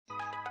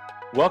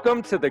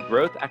Welcome to the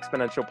Growth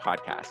Exponential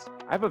Podcast.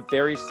 I have a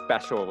very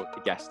special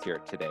guest here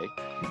today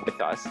with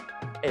us.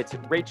 It's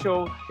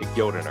Rachel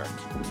Gildener.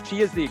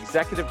 She is the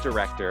Executive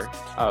Director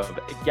of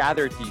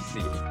Gather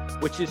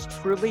DC, which is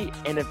truly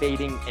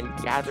innovating and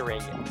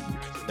gathering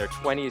in their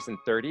 20s and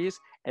 30s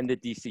in the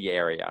DC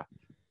area.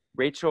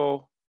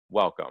 Rachel,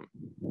 welcome.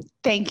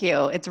 Thank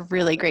you. It's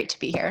really great to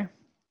be here.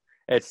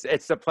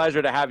 It's a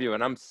pleasure to have you.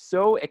 And I'm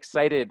so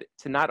excited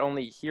to not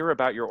only hear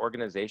about your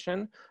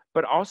organization,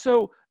 but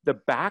also the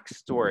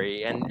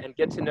backstory and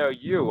get to know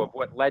you of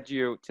what led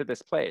you to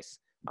this place.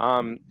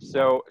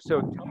 So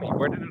tell me,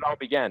 where did it all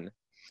begin?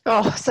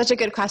 Oh, such a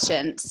good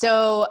question.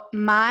 So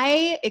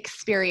my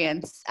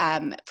experience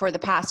for the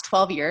past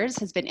 12 years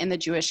has been in the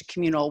Jewish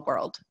communal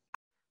world.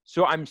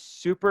 So I'm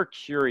super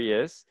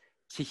curious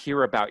to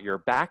hear about your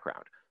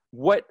background.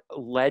 What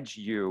led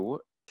you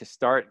to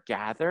start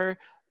Gather?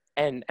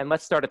 And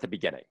let's start at the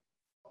beginning.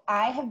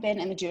 I have been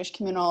in the Jewish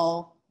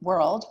communal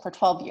world for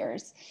 12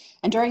 years.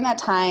 And during that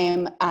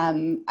time,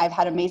 I've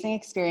had amazing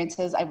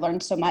experiences. I've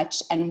learned so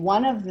much. And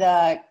one of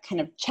the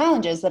kind of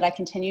challenges that I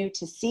continue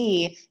to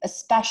see,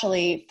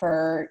 especially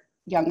for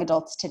young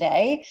adults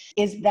today,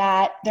 is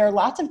that there are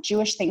lots of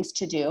Jewish things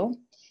to do,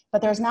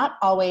 but there's not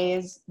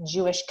always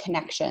Jewish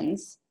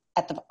connections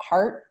at the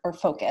heart or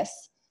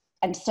focus.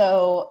 And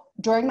so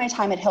during my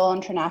time at Hillel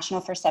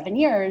International for 7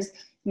 years,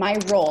 my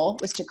role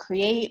was to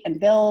create and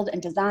build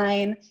and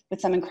design with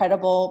some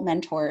incredible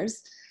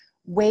mentors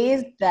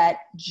ways that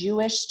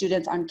Jewish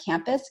students on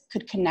campus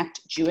could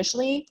connect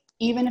Jewishly,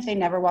 even if they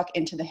never walk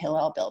into the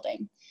Hillel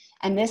building.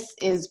 And this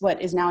is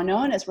what is now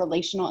known as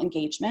relational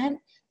engagement.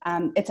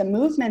 It's a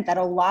movement that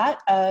a lot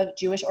of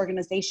Jewish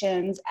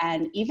organizations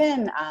and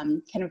even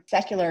kind of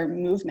secular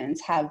movements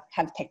have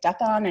picked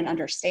up on and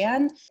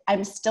understand.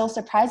 I'm still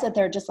surprised that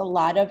there are just a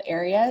lot of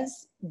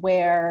areas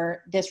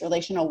where this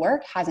relational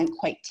work hasn't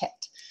quite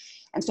tipped.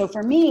 And so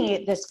for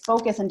me, this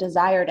focus and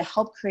desire to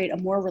help create a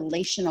more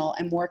relational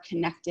and more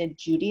connected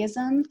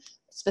Judaism,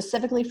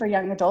 specifically for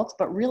young adults,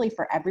 but really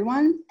for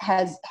everyone,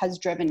 has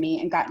driven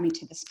me and gotten me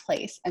to this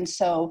place. And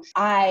so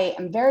I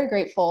am very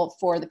grateful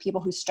for the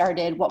people who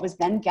started what was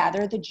then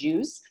Gather the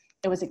Jews.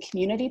 It was a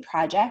community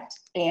project,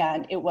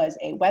 and it was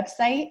a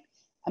website,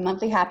 a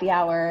monthly happy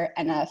hour,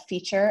 and a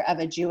feature of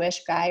a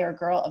Jewish guy or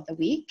girl of the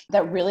week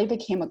that really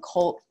became a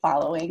cult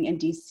following in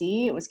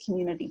DC. It was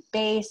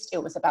community-based,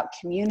 it was about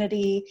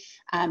community,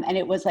 and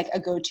it was like a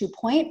go-to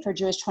point for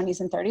Jewish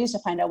 20s and 30s to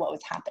find out what was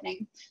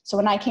happening. So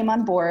when I came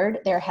on board,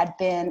 there had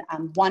been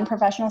one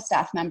professional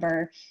staff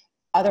member.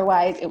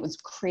 Otherwise, it was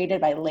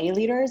created by lay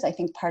leaders. I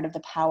think part of the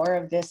power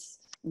of this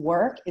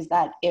work is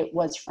that it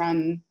was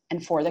from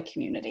and for the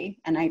community,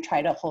 and I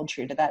try to hold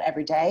true to that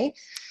every day.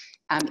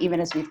 Even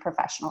as we've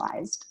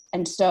professionalized.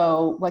 And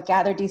so what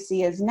Gather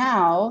DC is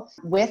now,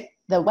 with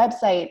the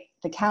website,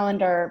 the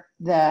calendar,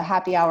 the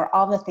happy hour,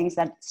 all the things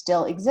that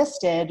still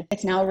existed,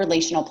 it's now a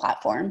relational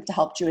platform to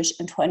help Jewish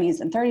in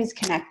 20s and 30s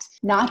connect,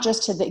 not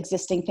just to the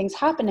existing things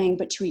happening,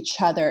 but to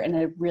each other in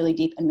a really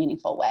deep and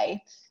meaningful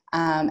way.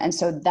 And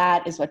so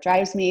that is what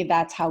drives me.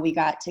 That's how we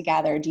got to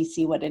Gather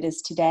DC what it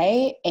is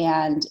today.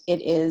 And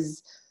it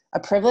is a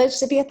privilege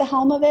to be at the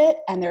helm of it.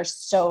 And there's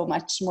so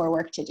much more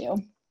work to do.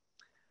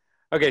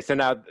 Okay, so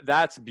now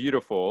that's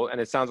beautiful,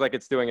 and it sounds like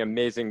it's doing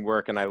amazing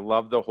work, and I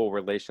love the whole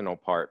relational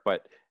part,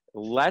 but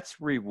let's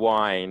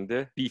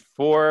rewind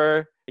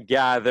before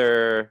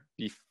Gather,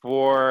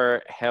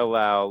 before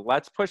Hillel.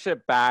 Let's push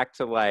it back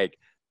to like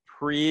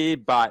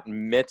pre-bat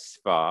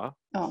mitzvah.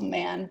 Oh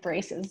man,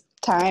 braces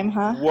time,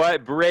 huh?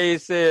 What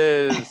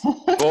braces,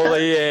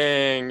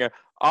 bullying,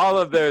 all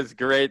of those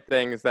great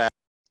things that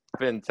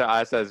happened to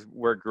us as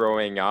we're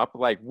growing up.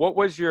 Like, what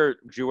was your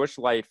Jewish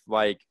life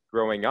like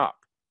growing up?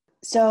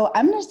 So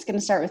I'm just going to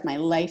start with my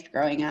life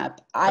growing up.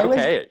 I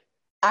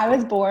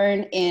was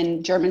born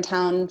in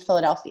Germantown,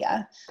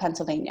 Philadelphia,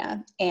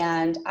 Pennsylvania,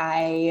 and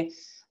I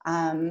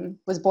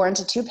was born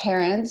to two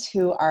parents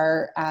who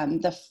are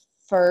the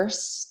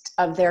first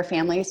of their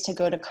families to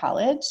go to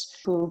college,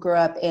 who grew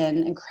up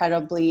in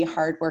incredibly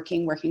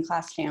hardworking, working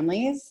class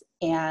families,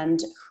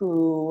 and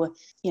who,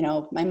 you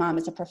know, my mom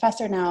is a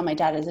professor now, my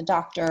dad is a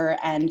doctor,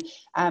 and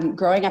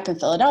growing up in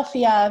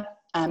Philadelphia,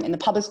 in the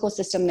public school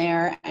system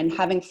there, and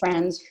having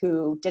friends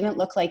who didn't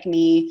look like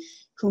me,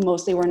 who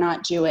mostly were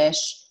not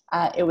Jewish.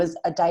 It was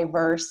a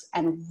diverse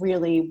and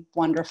really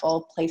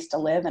wonderful place to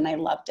live, and I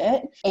loved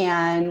it.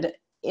 And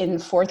in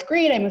fourth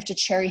grade, I moved to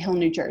Cherry Hill,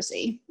 New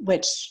Jersey,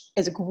 which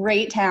is a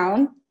great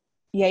town.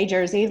 Yay,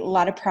 Jersey, a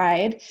lot of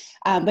pride,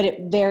 but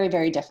it very,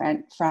 very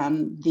different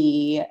from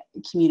the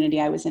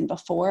community I was in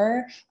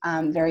before.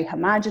 Very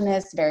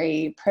homogenous,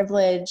 very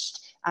privileged,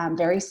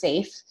 very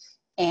safe.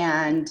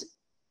 And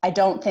I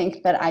don't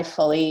think that I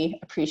fully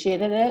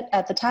appreciated it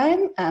at the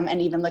time.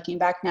 And even looking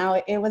back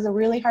now, it was a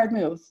really hard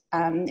move.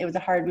 It was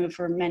a hard move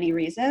for many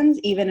reasons,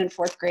 even in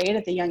fourth grade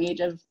at the young age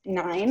of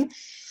 9.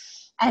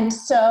 And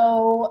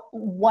so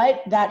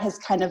what that has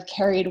kind of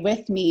carried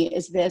with me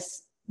is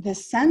this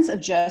sense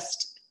of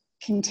just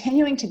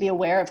continuing to be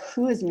aware of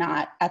who is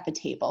not at the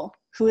table,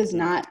 who is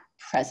not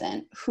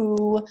present,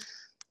 who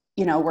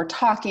we're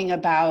talking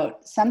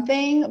about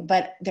something,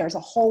 but there's a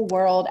whole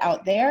world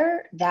out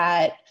there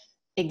that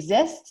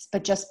exists,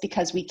 but just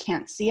because we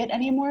can't see it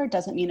anymore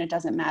doesn't mean it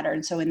doesn't matter.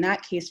 And so in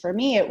that case, for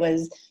me, it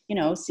was,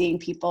 seeing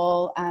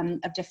people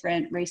of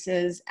different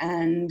races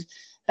and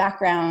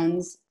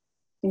backgrounds,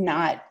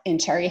 not in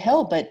Cherry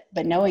Hill, but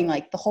knowing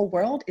like the whole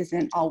world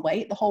isn't all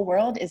white, the whole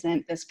world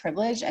isn't this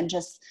privilege, and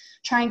just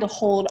trying to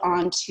hold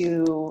on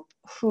to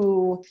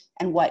who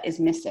and what is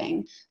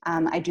missing.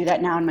 I do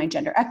that now in my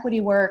gender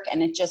equity work,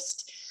 and it's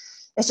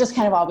just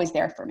kind of always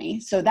there for me.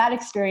 So that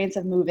experience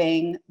of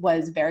moving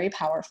was very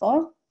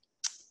powerful.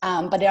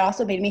 But it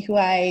also made me who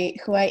I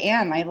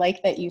am. I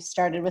like that you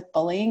started with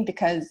bullying,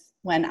 because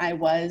when I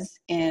was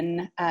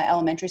in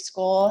elementary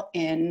school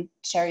in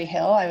Cherry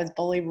Hill, I was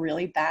bullied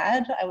really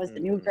bad. I was the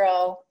new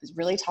girl, was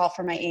really tall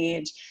for my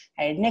age.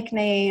 I had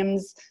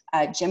nicknames.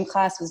 Gym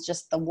class was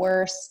just the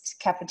worst.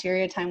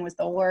 Cafeteria time was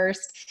the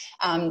worst.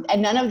 And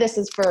none of this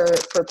is for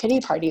pity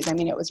parties. I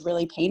mean, it was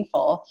really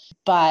painful,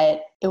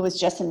 but it was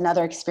just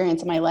another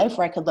experience in my life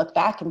where I could look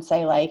back and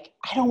say, like,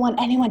 I don't want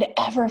anyone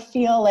to ever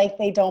feel like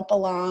they don't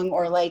belong,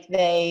 or like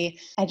I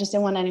just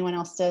didn't want anyone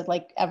else to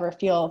like ever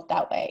feel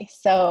that way.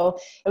 So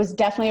it was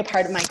definitely a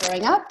part of my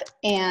growing up,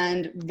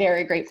 and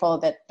very grateful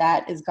that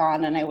that is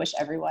gone. And I wish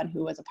everyone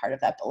who was a part of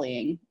that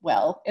bullying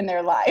well in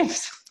their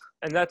lives.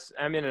 And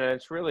and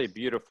it's really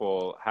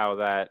beautiful how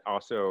that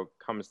also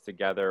comes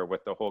together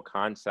with the whole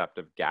concept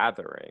of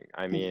gathering.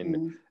 I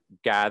mean,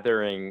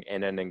 gathering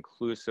in an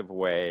inclusive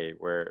way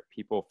where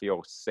people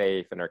feel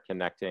safe and are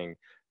connecting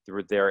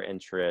through their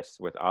interests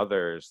with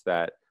others,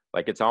 that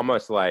like, it's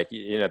almost like,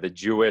 the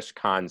Jewish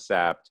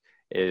concept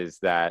is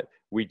that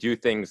we do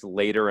things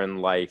later in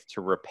life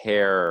to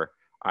repair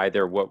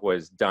either what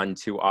was done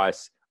to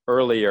us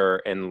earlier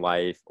in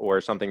life or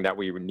something that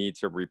we need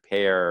to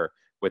repair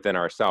within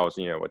ourselves,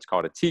 what's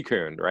called a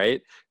tikkun,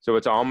 right? So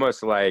it's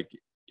almost like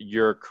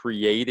you're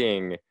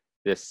creating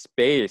this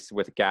space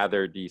with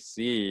Gather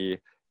DC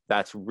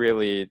that's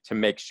really to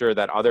make sure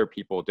that other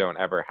people don't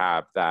ever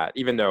have that,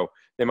 even though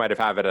they might have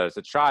had it as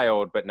a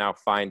child, but now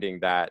finding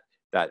that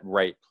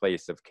right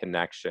place of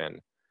connection.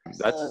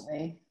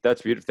 Absolutely.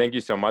 That's beautiful. Thank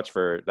you so much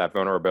for that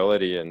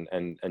vulnerability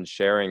and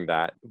sharing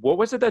that. What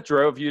was it that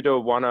drove you to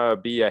want to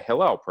be a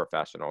Hillel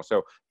professional?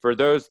 So for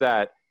those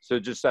so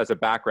just as a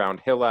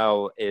background,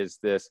 Hillel is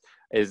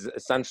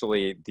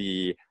essentially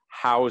the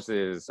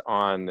houses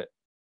on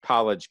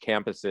college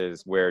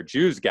campuses where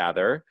Jews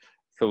gather,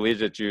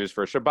 collegiate Jews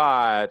for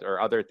Shabbat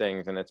or other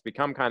things, and it's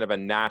become kind of a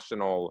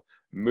national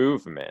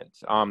movement.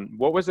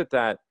 What was it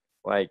that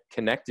like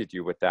connected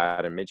you with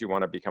that and made you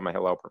want to become a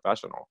Hillel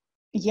professional?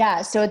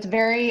 Yeah, so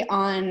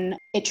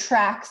it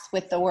tracks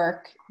with the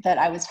work that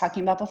I was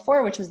talking about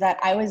before, which was that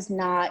I was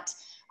not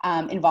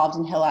involved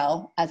in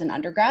Hillel as an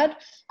undergrad.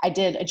 I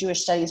did a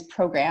Jewish studies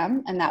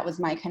program, and that was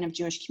my kind of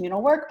Jewish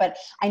communal work, but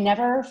I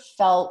never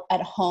felt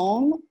at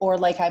home or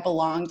like I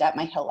belonged at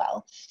my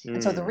Hillel.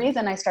 And so the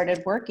reason I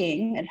started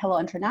working at Hillel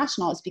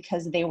International is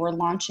because they were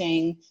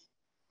launching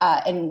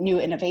a new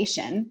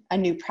innovation, a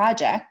new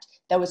project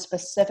that was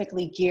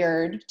specifically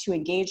geared to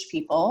engage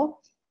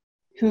people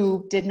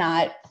who did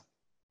not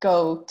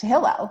go to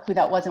Hillel, who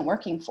that wasn't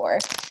working for.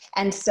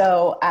 And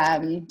so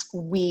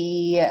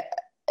we're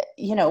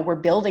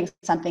building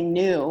something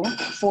new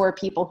for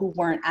people who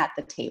weren't at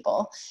the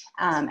table.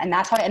 And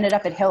that's how I ended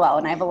up at Hillel.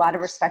 And I have a lot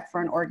of respect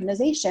for an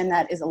organization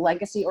that is a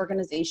legacy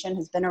organization,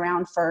 has been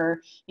around for,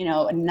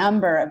 a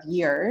number of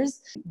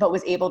years, but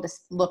was able to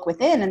look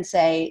within and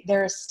say,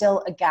 there is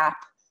still a gap.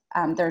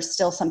 There's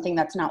still something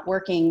that's not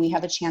working. We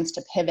have a chance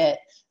to pivot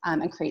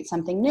and create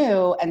something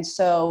new. And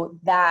so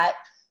that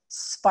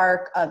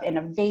spark of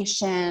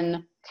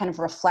innovation, kind of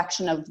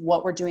reflection of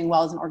what we're doing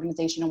well as an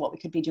organization and what we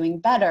could be doing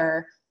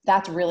better,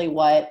 that's really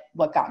what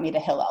got me to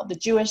Hillel. The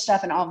Jewish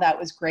stuff and all of that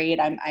was great.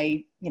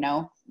 I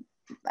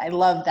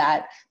love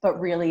that,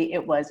 but really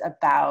it was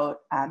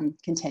about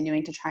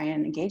continuing to try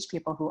and engage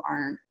people who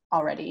aren't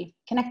already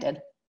connected.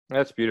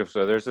 That's beautiful.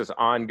 So there's this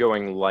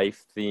ongoing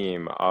life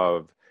theme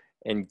of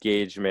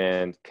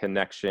engagement,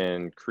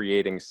 connection,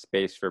 creating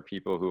space for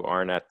people who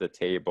aren't at the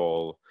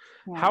table.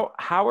 Yeah.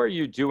 How are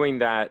you doing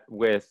that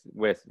with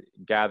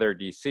Gather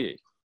DC?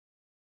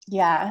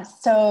 Yeah,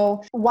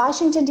 so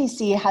Washington,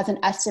 D.C. has an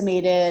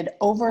estimated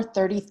over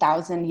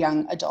 30,000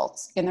 young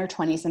adults in their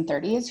 20s and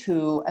 30s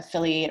who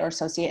affiliate or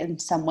associate in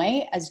some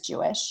way as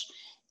Jewish.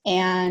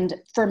 And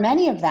for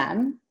many of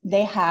them,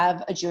 they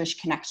have a Jewish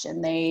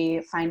connection.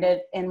 They find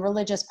it in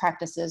religious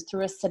practices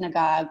through a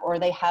synagogue, or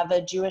they have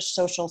a Jewish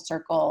social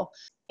circle.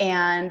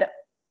 And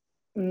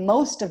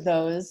most of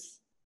those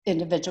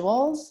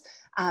individuals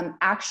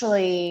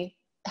actually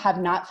have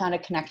not found a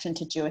connection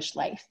to Jewish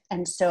life.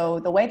 And so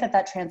the way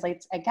that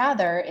translates at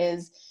Gather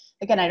is,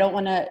 again, I don't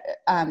want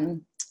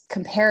to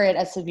compare it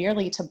as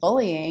severely to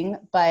bullying,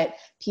 but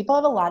people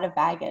have a lot of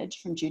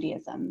baggage from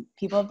Judaism.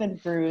 People have been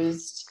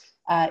bruised.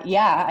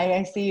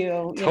 I see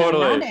you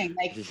totally nodding.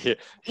 Like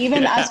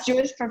even us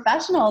Jewish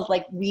professionals,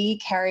 like we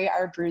carry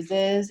our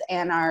bruises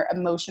and our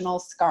emotional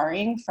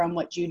scarring from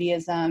what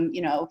Judaism,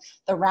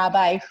 the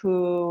rabbi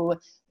who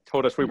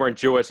told us we weren't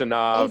Jewish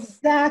enough.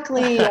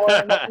 Exactly. Or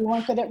like we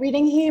weren't good at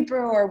reading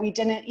Hebrew, or we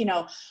didn't,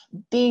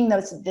 being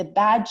the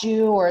bad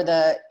Jew, or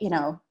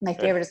my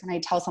favorite is when I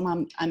tell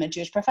someone I'm a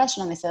Jewish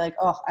professional and they say like,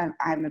 oh, I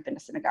haven't been to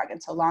synagogue in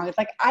so long. It's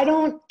like, I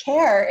don't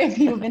care if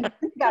you've been to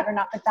synagogue or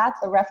not, but that's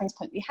the reference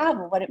point we have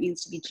of what it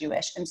means to be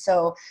Jewish. And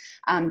so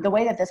the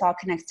way that this all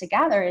connects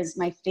together is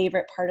my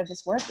favorite part of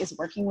this work is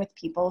working with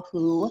people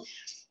who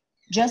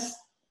just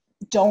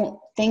don't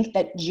think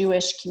that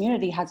Jewish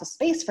community has a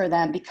space for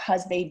them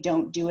because they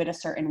don't do it a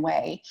certain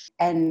way,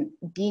 and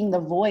being the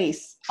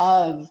voice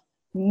of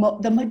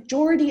the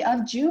majority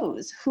of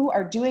Jews who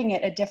are doing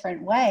it a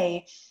different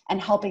way, and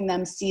helping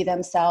them see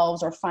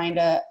themselves or find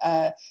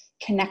a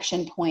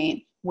connection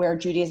point where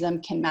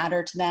Judaism can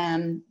matter to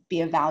them,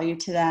 be of value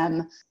to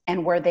them,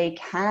 and where they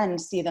can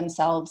see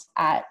themselves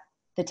at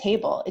the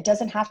table. It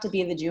doesn't have to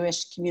be the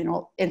Jewish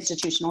communal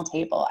institutional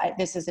table.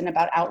 This isn't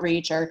about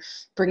outreach or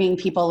bringing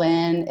people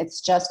in. It's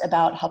just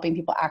about helping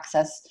people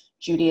access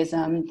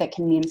Judaism that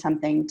can mean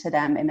something to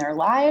them in their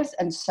lives.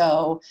 And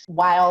so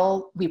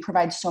while we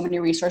provide so many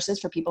resources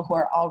for people who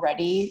are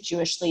already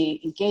Jewishly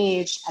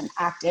engaged and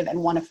active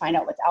and want to find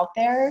out what's out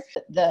there,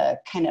 the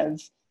kind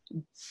of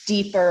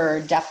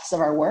deeper depths of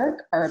our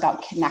work are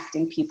about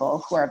connecting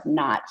people who are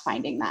not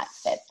finding that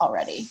fit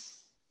already.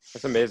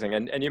 That's amazing.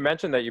 And you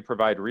mentioned that you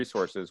provide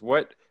resources.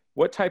 What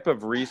type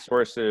of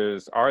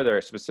resources are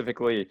there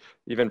specifically,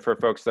 even for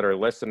folks that are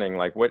listening?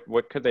 Like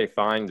what could they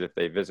find if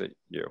they visit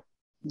you?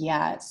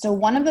 Yeah. So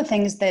one of the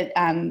things that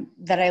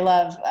I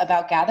love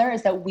about Gather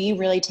is that we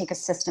really take a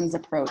systems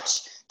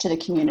approach to the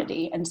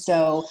community. And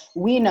so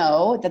we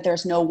know that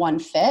there's no one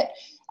fit,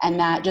 and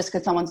that just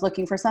because someone's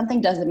looking for something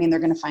doesn't mean they're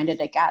going to find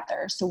it at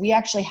Gather. So we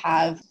actually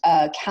have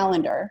a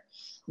calendar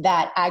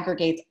that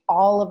aggregates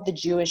all of the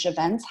Jewish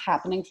events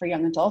happening for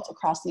young adults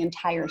across the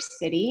entire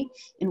city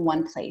in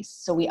one place.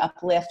 So we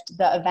uplift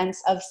the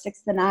events of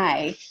Sixth and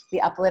I, we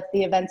uplift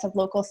the events of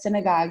local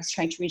synagogues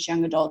trying to reach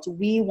young adults.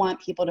 We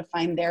want people to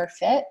find their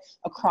fit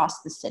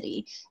across the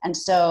city. And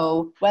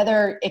so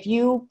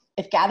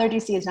if Gather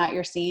DC is not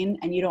your scene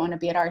and you don't want to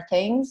be at our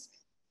things,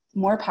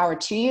 more power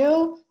to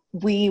you.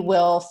 We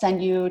will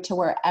send you to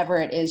wherever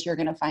it is you're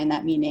going to find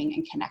that meaning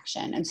and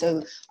connection. And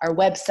so our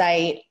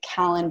website,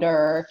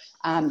 calendar,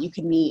 you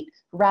can meet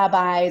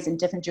rabbis and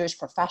different Jewish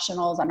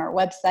professionals on our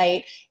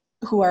website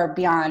who are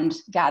beyond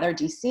Gather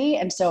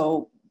DC. And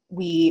so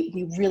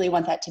we really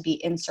want that to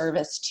be in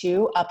service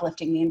to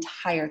uplifting the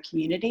entire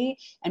community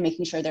and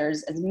making sure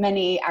there's as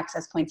many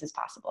access points as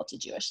possible to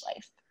Jewish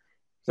life.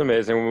 It's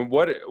amazing.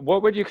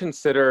 What would you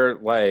consider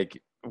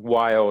like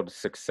wild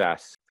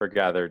success for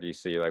Gather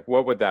DC? Like,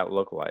 what would that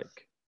look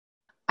like?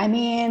 I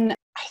mean,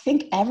 I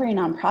think every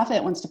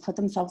nonprofit wants to put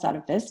themselves out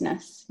of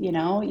business. You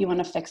want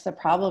to fix the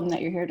problem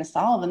that you're here to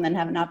solve and then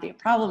have it not be a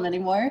problem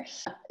anymore.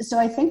 So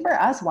I think for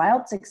us,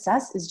 wild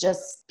success is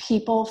just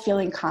people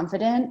feeling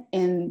confident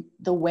in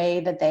the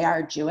way that they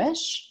are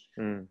Jewish,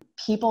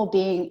 people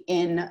being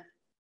in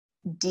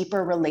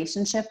deeper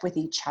relationship with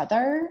each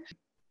other,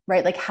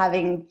 right? Like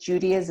having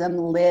Judaism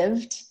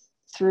lived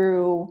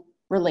through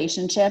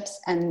relationships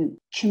and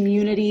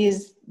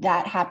communities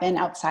that happen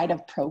outside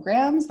of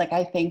programs. Like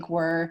I think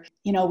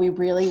we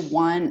really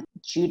want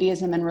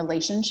Judaism and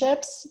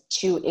relationships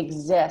to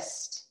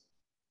exist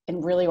in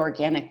really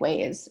organic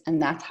ways.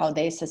 And that's how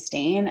they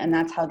sustain, and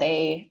that's how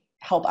they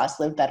help us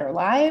live better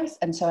lives.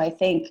 And so I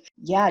think,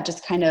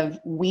 just kind of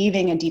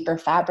weaving a deeper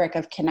fabric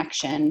of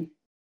connection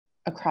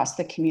across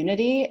the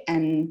community.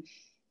 And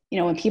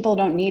when people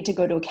don't need to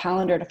go to a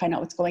calendar to find out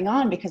what's going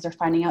on because they're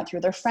finding out through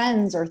their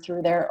friends or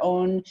through their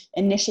own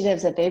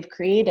initiatives that they've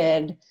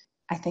created,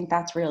 I think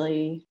that's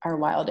really our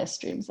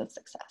wildest dreams of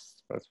success.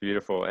 That's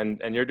beautiful.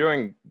 And you're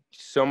doing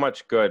so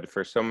much good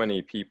for so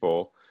many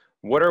people.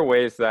 What are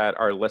ways that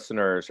our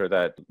listeners or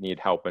that need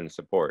help and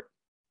support?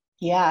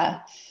 Yeah.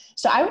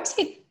 So I would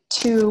say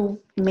two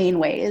main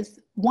ways.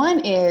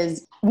 One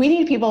is we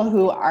need people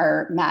who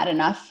are mad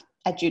enough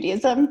at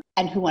Judaism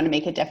and who want to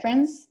make a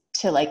difference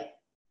to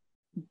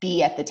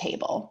be at the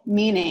table.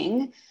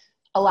 Meaning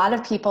a lot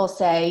of people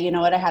say, you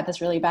know what, I had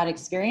this really bad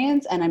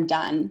experience and I'm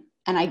done.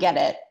 And I get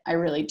it. I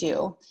really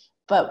do.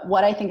 But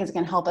what I think is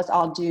going to help us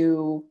all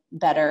do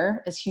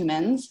better as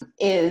humans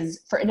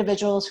is for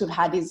individuals who've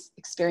had these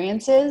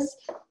experiences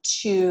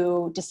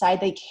to decide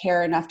they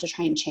care enough to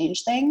try and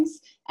change things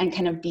and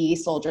kind of be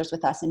soldiers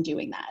with us in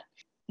doing that.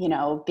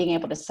 Being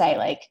able to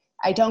say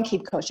I don't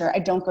keep kosher. I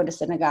don't go to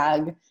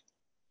synagogue.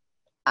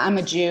 I'm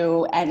a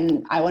Jew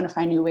and I want to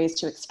find new ways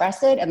to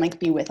express it and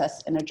be with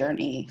us in a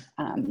journey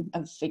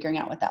of figuring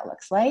out what that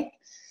looks like.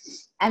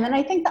 And then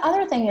I think the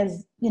other thing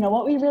is,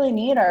 what we really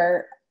need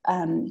are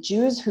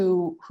Jews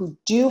who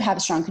do have a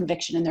strong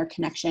conviction in their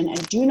connection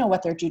and do know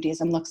what their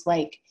Judaism looks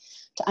like,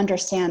 to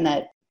understand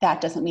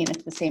that doesn't mean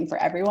it's the same for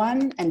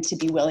everyone, and to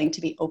be willing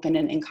to be open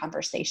and in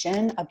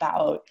conversation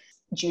about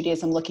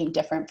Judaism looking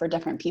different for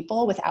different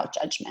people without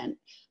judgment.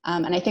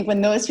 And I think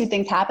when those two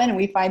things happen and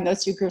we find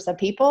those two groups of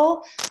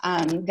people,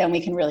 then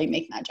we can really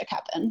make magic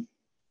happen.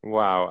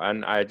 Wow.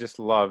 And I just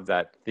love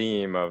that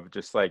theme of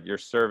just like you're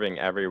serving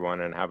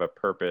everyone and have a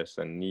purpose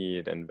and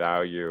need and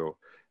value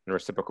and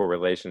reciprocal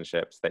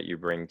relationships that you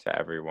bring to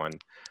everyone.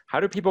 How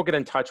do people get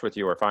in touch with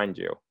you or find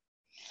you?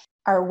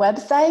 Our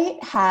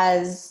website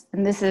has,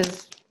 and this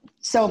is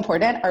so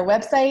important, our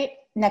website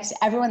next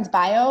to everyone's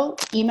bio,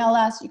 email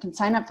us, you can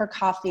sign up for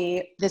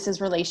coffee. This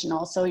is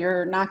relational. So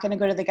you're not going to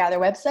go to the Gather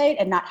website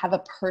and not have a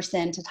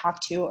person to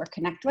talk to or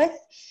connect with.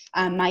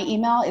 My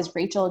email is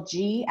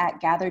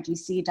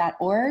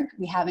rachelg@gatherdc.org.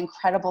 We have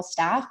incredible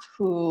staff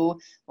who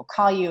will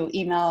call you,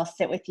 email,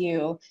 sit with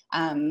you.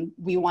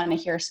 We want to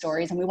hear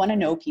stories and we want to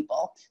know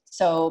people.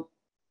 So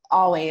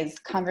always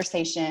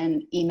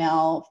conversation,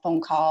 email,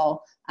 phone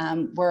call.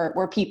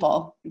 We're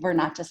people. We're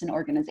not just an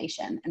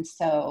organization. And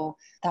so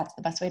that's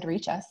the best way to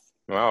reach us.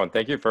 Wow, and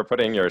thank you for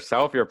putting your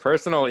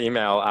personal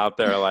email out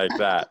there like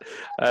that.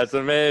 That's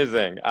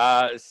amazing.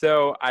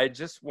 So I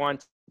just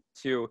want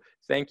to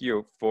thank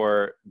you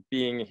for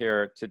being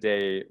here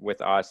today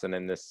with us and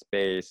in this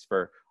space,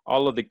 for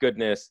all of the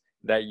goodness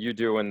that you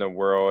do in the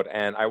world.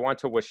 And I want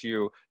to wish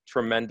you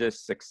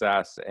tremendous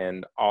success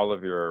in all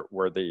of your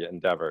worthy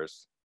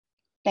endeavors.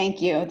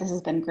 Thank you. This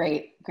has been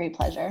great. Great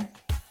pleasure.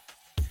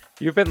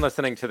 You've been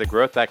listening to the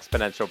Growth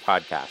Exponential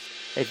podcast.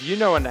 If you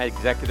know an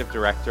executive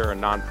director or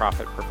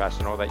nonprofit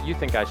professional that you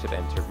think I should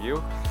interview,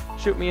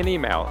 shoot me an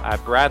email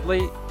at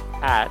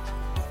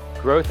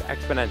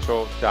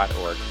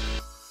bradley@growthexponential.org.